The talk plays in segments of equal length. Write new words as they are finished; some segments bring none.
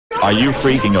Are you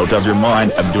freaking out of your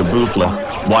mind,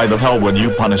 Abdulbufla? Why the hell would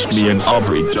you punish me and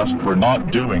Aubrey just for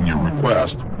not doing your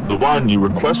request? The one you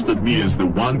requested me is the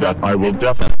one that I will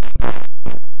definitely.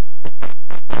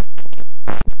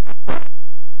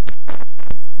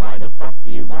 Why the fuck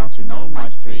do you want to know my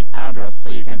street address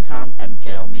so you can come and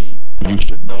kill me? You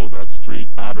should know that street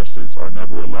addresses are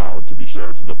never allowed to be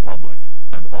shared to the public,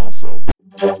 and also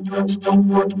Death threats don't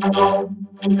work at all,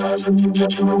 because it can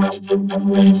get you arrested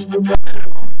and face the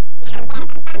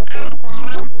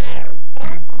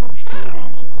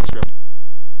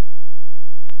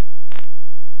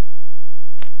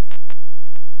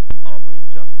Aubrey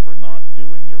just for not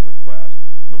doing your request.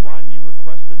 The one you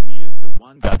requested me is the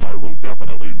one that I will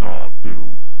definitely not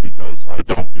do, because I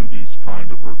don't do these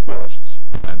kind of requests.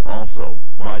 And also,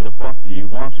 why the fuck do you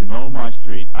want to know my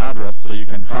street address so you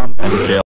can come and kill